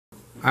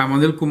I'm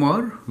Anil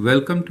Kumar.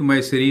 Welcome to my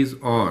series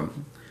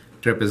on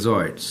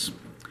trapezoids.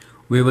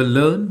 We will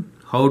learn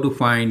how to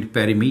find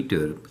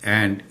perimeter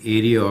and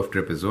area of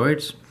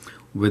trapezoids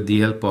with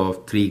the help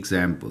of three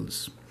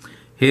examples.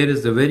 Here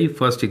is the very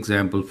first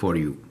example for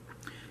you.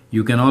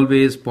 You can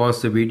always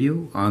pause the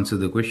video, answer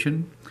the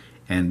question,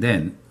 and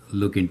then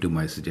look into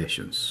my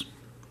suggestions.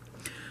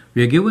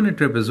 We are given a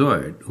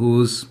trapezoid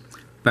whose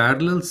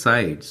parallel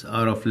sides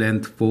are of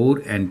length 4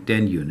 and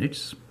 10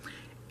 units,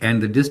 and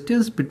the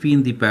distance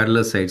between the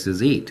parallel sides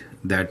is 8,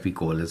 that we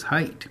call as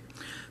height.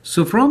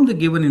 So from the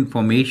given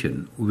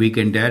information, we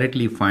can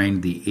directly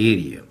find the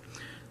area.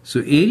 So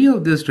area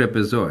of this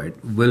trapezoid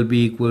will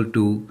be equal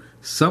to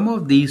sum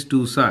of these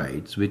two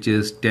sides, which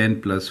is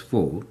 10 plus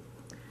 4,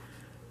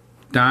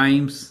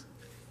 times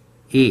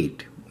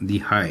 8, the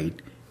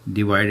height,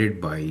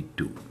 divided by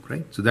 2,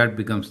 right? So that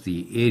becomes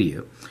the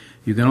area.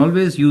 You can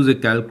always use a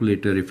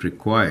calculator if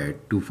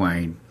required to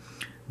find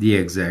the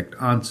exact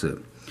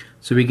answer.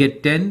 So we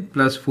get 10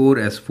 plus 4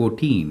 as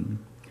 14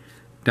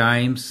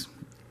 times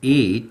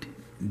 8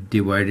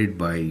 divided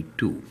by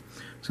 2.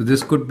 So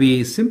this could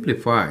be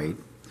simplified.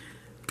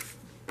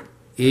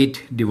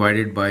 8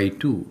 divided by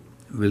 2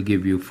 will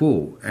give you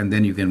 4, and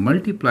then you can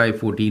multiply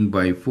 14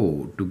 by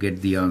 4 to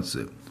get the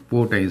answer.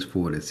 4 times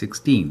 4 is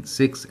 16,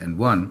 6 and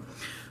 1.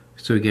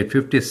 So you get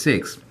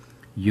 56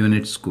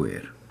 units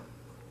square.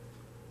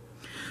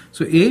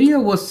 So area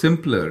was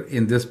simpler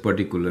in this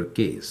particular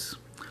case.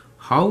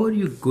 How are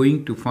you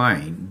going to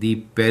find the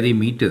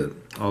perimeter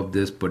of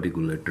this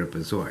particular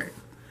trapezoid?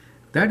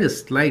 That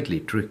is slightly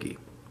tricky.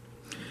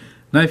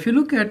 Now if you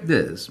look at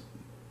this,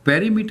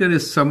 perimeter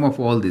is sum of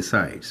all the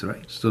sides,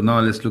 right? So now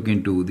let's look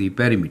into the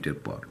perimeter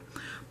part.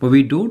 But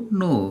we don't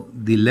know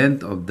the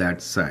length of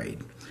that side.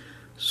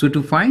 So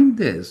to find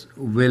this,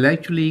 we'll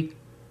actually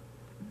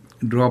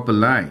drop a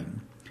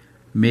line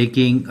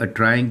making a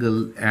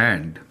triangle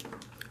and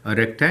a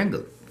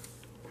rectangle.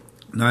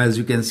 Now as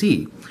you can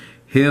see,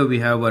 here we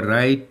have a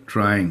right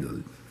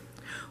triangle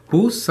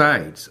whose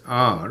sides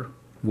are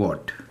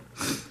what?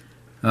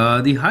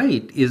 The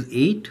height is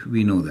 8,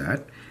 we know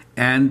that,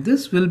 and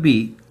this will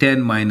be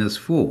 10 minus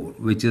 4,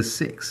 which is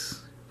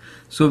 6.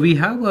 So we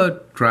have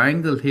a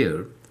triangle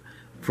here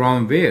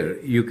from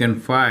where you can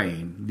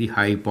find the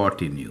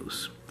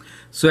hypotenuse.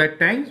 So at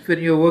times when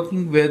you're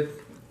working with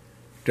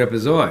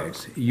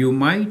trapezoids, you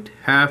might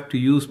have to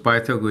use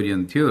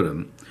Pythagorean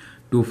theorem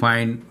to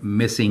find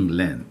missing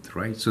length,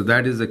 right? So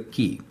that is a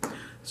key.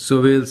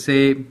 So we'll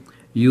say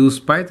use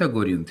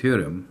Pythagorean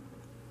theorem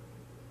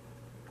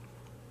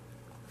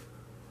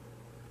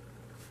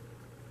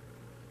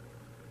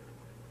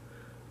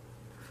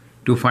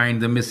to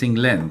find the missing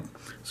length.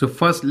 So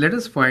first let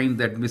us find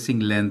that missing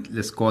length.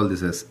 Let's call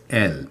this as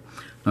L.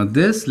 Now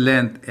this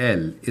length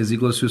L is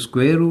equals to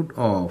square root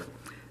of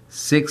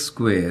 6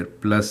 square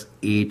plus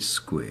 8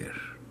 square.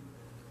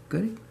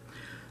 Correct?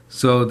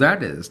 So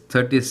that is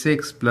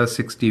 36 plus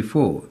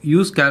 64.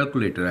 Use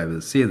calculator, I will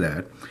say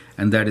that,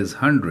 and that is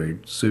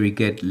 100. So we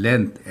get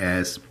length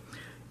as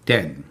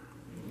 10.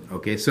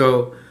 Okay,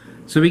 so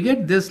we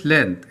get this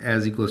length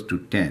as equals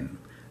to 10.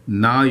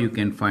 Now you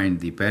can find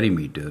the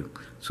perimeter.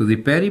 So the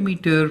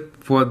perimeter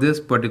for this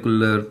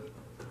particular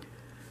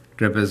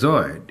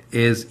trapezoid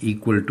is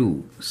equal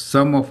to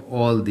sum of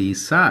all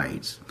these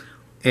sides,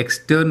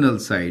 external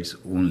sides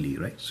only,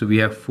 right? So we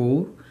have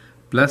 4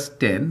 plus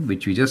 10,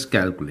 which we just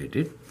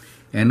calculated.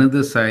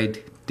 Another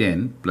side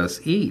 10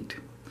 plus 8,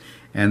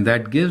 and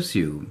that gives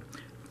you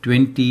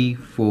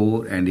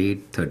 24 and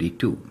 8,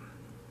 32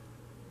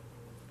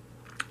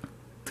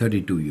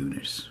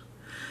 units.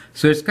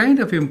 So it's kind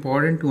of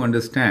important to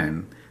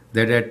understand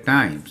that at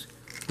times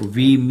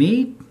we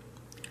may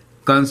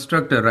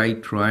construct a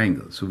right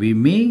triangle. So we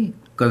may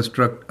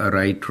construct a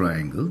right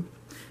triangle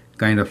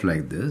kind of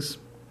like this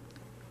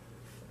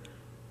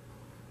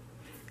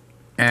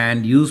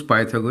and use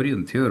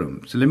Pythagorean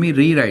theorem. So let me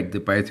rewrite the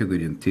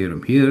Pythagorean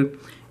theorem here.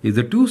 If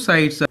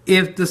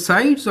the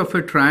sides of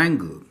a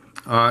triangle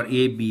are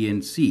A, B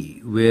and C,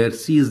 where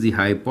C is the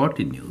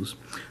hypotenuse,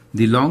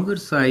 the longer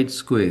side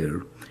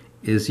square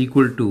is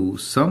equal to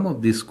sum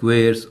of the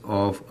squares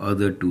of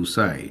other two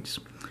sides.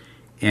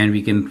 And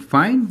we can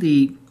find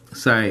the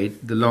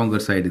longer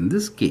side in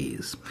this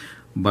case,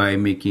 by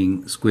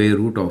making square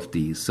root of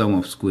the sum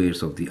of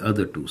squares of the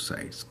other two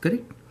sides,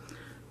 correct?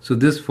 So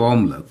this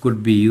formula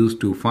could be used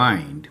to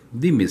find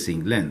the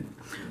missing length.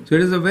 So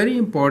it is a very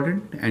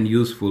important and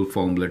useful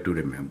formula to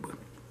remember.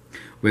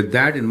 With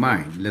that in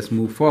mind, let's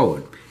move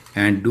forward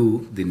and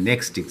do the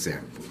next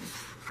example.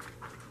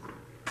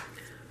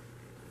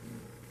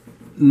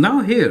 Now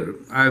here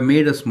I have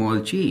made a small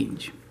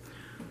change.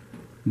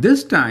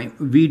 This time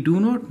we do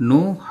not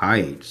know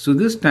height. So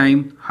this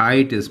time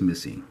height is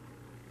missing.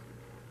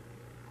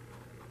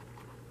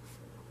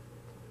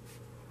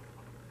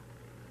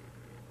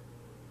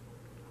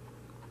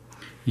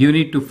 You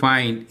need to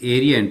find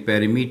area and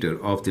perimeter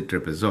of the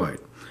trapezoid.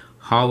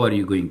 How are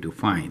you going to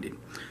find it?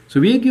 So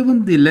we are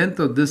given the length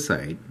of this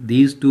side.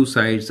 These two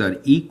sides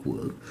are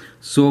equal.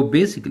 So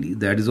basically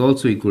that is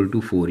also equal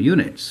to 4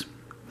 units.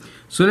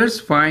 So let's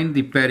find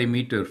the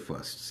perimeter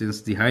first.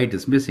 Since the height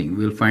is missing,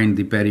 we'll find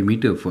the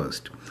perimeter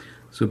first.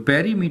 So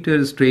perimeter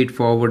is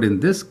straightforward in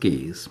this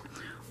case,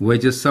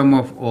 which is sum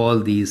of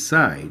all these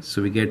sides.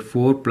 So we get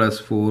 4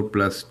 plus 4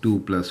 plus 2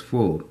 plus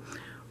 4,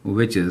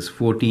 which is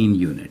 14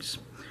 units.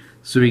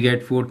 So we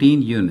get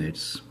 14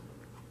 units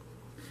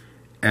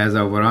as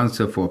our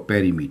answer for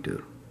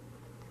perimeter.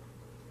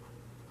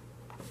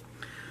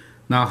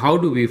 Now, how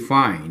do we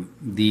find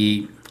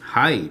the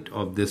height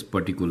of this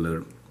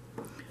particular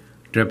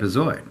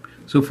trapezoid?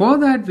 So for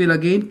that, we'll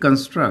again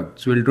construct,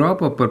 so we'll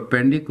drop a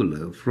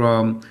perpendicular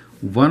from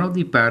one of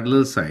the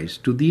parallel sides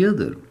to the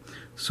other.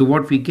 So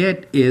what we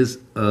get is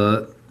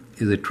a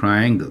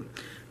triangle.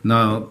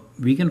 Now,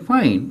 we can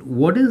find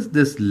what is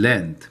this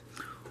length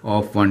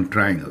of one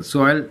triangle.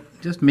 So I'll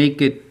just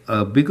make it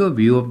a bigger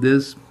view of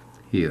this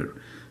here.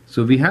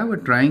 So we have a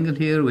triangle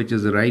here, which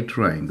is a right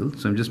triangle.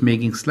 So I'm just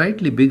making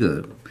slightly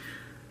bigger.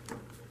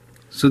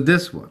 So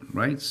this one,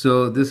 right?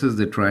 So this is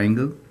the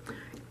triangle.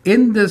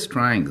 In this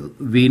triangle,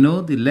 we know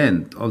the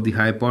length of the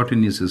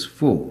hypotenuse is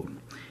 4.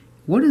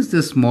 What is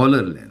the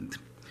smaller length?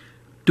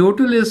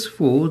 Total is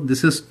 4.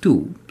 This is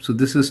 2. So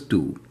this is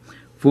 2.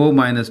 4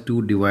 minus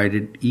 2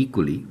 divided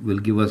equally will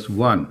give us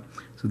 1.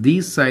 So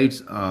these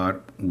sides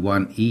are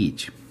 1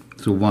 each.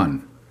 So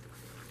 1.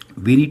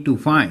 We need to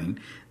find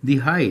the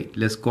height.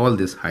 Let's call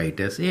this height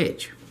as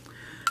h.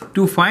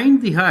 To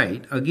find the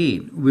height,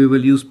 again, we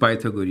will use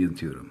Pythagorean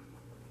theorem.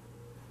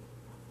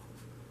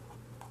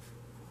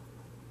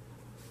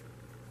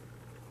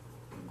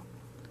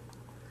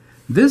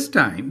 This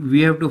time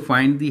we have to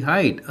find the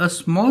height, a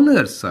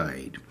smaller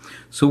side.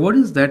 So what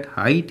is that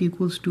height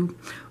equals to?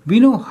 We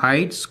know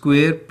height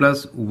square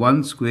plus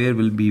 1 square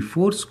will be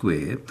 4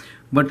 square,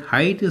 but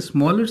height is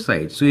smaller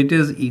side. So it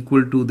is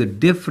equal to the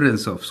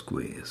difference of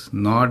squares,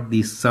 not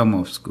the sum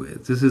of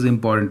squares. This is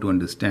important to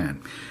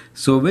understand.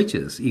 So which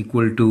is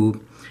equal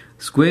to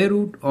square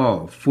root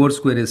of 4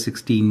 square is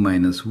 16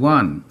 minus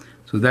 1.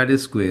 So that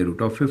is square root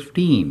of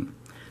 15.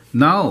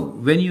 Now,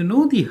 when you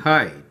know the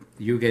height,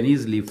 you can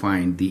easily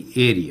find the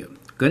area,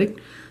 correct?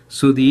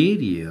 So the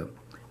area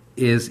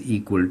is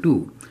equal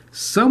to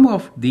sum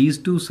of these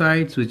two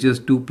sides, which is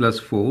 2 plus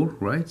 4,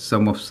 right?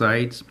 Sum of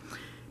sides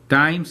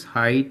times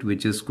height,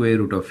 which is square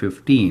root of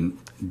 15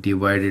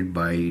 divided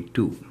by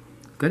 2,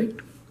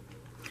 correct?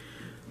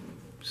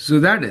 So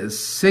that is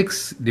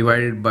 6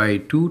 divided by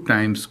 2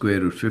 times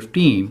square root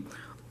 15,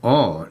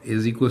 or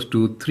is equals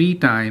to 3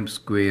 times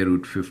square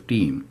root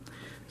 15.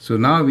 So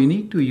now we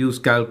need to use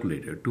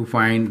calculator to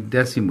find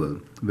decimal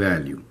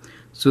value.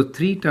 So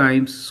 3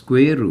 times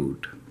square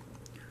root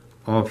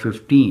of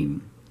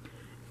 15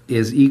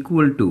 is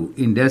equal to,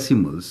 in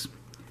decimals,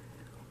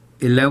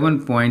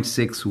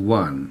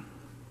 11.61.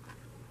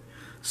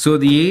 So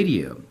the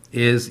area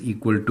is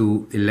equal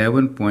to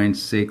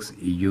 11.6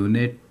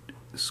 unit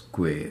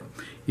square.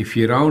 If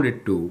you round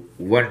it to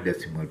 1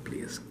 decimal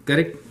place,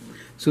 correct?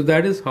 So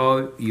that is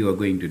how you are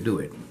going to do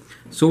it.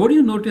 So what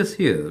you notice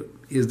here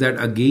is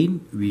that again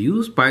we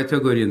use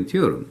Pythagorean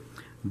theorem,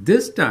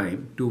 this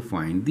time to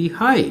find the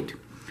height.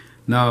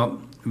 Now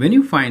when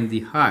you find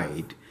the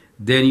height,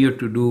 then you have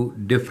to do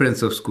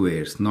difference of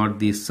squares, not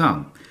the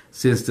sum,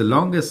 since the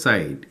longest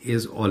side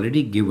is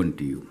already given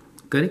to you,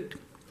 correct?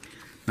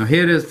 Now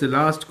here is the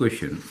last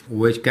question,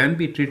 which can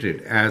be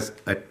treated as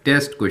a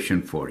test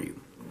question for you.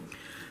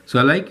 So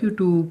I'd like you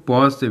to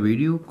pause the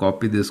video,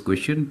 copy this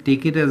question,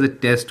 take it as a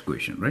test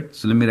question, right?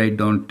 So let me write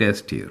down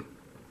test here.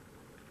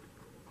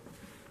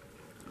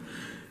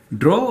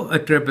 Draw a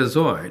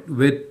trapezoid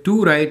with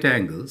 2 right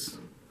angles,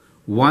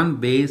 one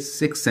base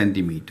 6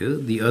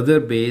 cm, the other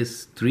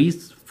base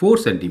 4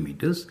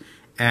 cm,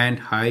 and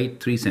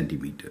height 3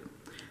 cm.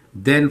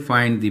 Then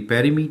find the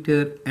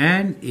perimeter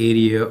and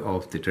area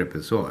of the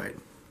trapezoid.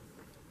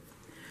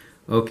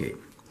 Okay,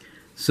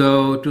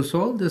 so to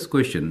solve this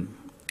question,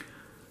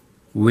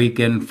 we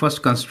can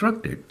first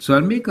construct it. So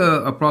I'll make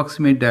an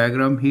approximate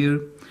diagram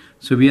here.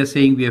 So we are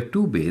saying we have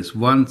 2 bases,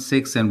 one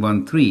 6 and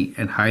one 3,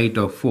 and height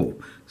of 4.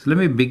 So let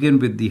me begin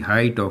with the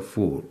height of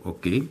 4,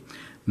 okay.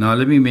 Now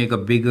let me make a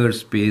bigger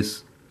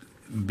base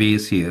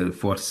here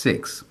for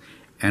 6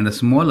 and a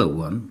smaller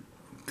one,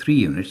 3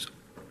 units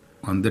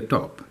on the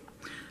top.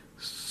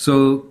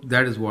 So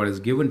that is what is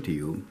given to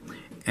you.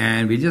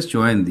 And we just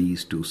join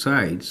these two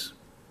sides,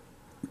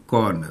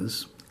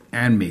 corners,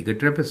 and make a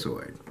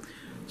trapezoid.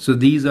 So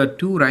these are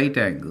 2 right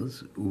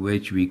angles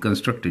which we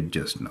constructed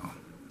just now.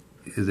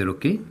 Is that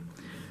okay?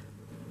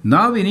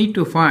 Now we need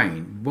to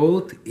find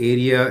both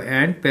area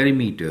and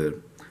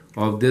perimeter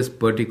of this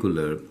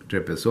particular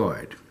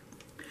trapezoid.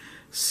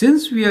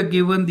 Since we are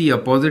given the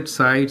opposite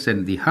sides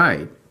and the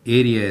height,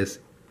 area is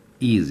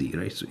easy,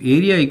 right? So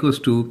area equals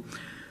to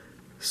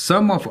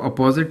sum of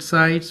opposite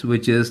sides,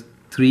 which is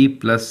 3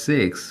 plus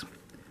 6,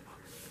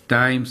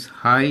 times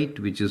height,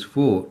 which is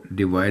 4,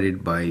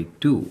 divided by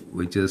 2,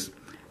 which is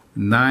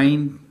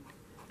 9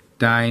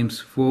 times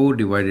 4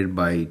 divided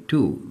by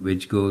 2,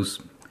 which goes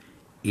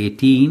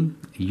 18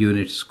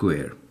 units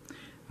square.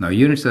 Now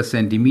units are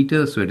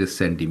centimeters, so it is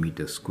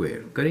centimeter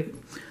square, correct?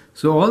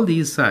 So all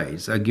these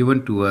sides are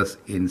given to us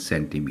in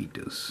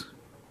centimeters.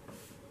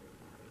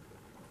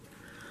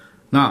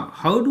 Now,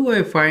 how do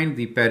I find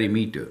the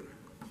perimeter?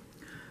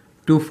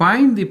 To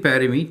find the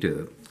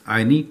perimeter,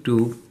 I need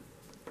to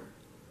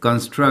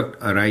construct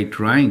a right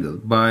triangle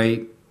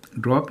by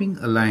dropping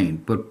a line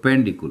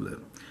perpendicular.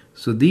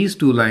 So these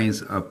two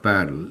lines are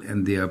parallel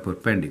and they are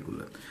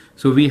perpendicular.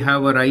 So we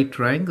have a right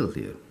triangle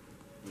here.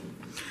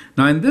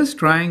 Now in this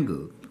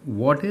triangle,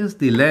 what is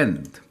the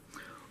length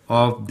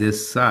of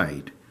this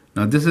side?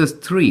 Now this is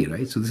 3,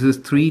 right? So this is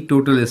 3,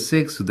 total is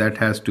 6, so that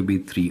has to be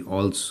 3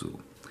 also.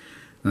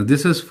 Now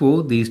this is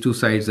 4, these two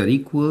sides are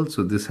equal,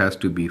 so this has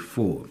to be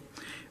 4.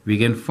 We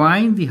can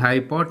find the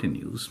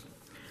hypotenuse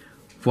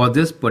for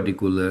this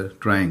particular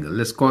triangle.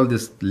 Let's call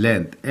this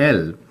length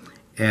L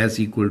as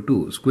equal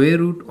to square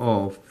root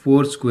of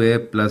 4 square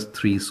plus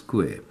 3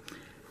 square.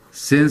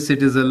 Since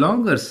it is a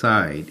longer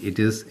side, it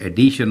is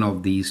addition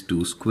of these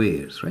two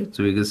squares, right?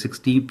 So we get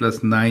 16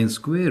 plus 9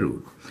 square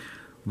root,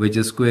 which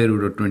is square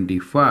root of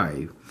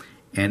 25,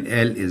 and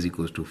L is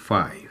equals to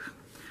 5.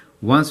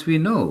 Once we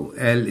know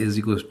L is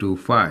equals to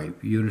 5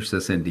 units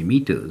of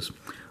centimeters,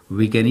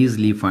 we can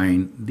easily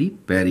find the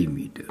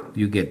perimeter.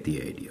 You get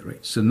the idea,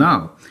 right? So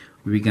now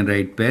we can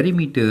write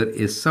perimeter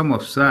is sum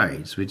of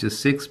sides, which is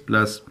 6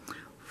 plus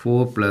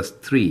 4 plus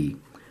 3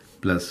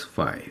 plus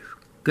 5.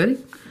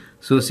 Correct?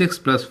 So 6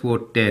 plus 4,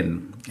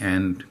 10,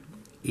 and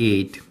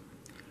 8,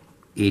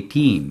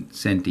 18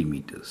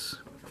 centimeters.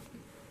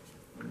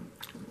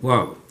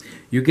 Wow.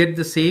 You get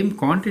the same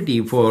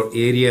quantity for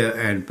area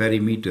and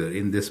perimeter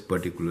in this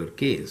particular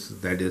case.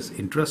 That is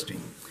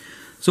interesting.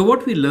 So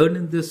what we learned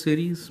in this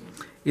series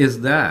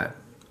is that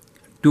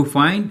to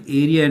find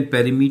area and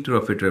perimeter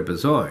of a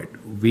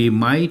trapezoid, we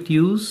might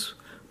use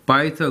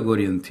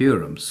Pythagorean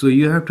theorem. So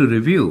you have to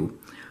review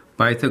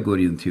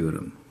Pythagorean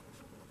theorem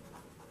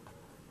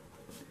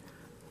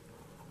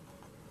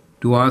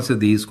to answer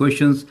these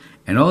questions,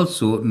 and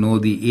also know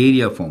the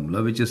area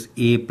formula, which is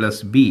a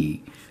plus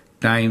b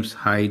times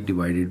height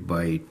divided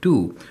by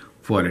 2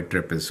 for a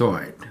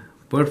trapezoid.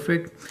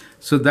 Perfect.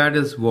 So that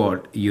is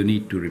what you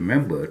need to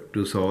remember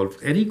to solve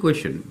any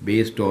question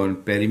based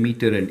on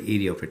perimeter and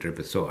area of a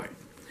trapezoid.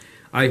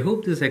 I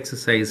hope this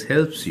exercise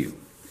helps you.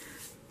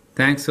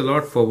 Thanks a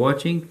lot for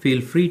watching.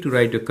 Feel free to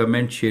write a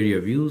comment, share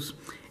your views,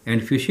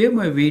 and if you share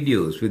my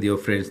videos with your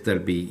friends,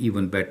 that'll be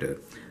even better.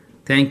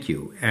 Thank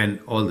you and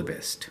all the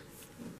best.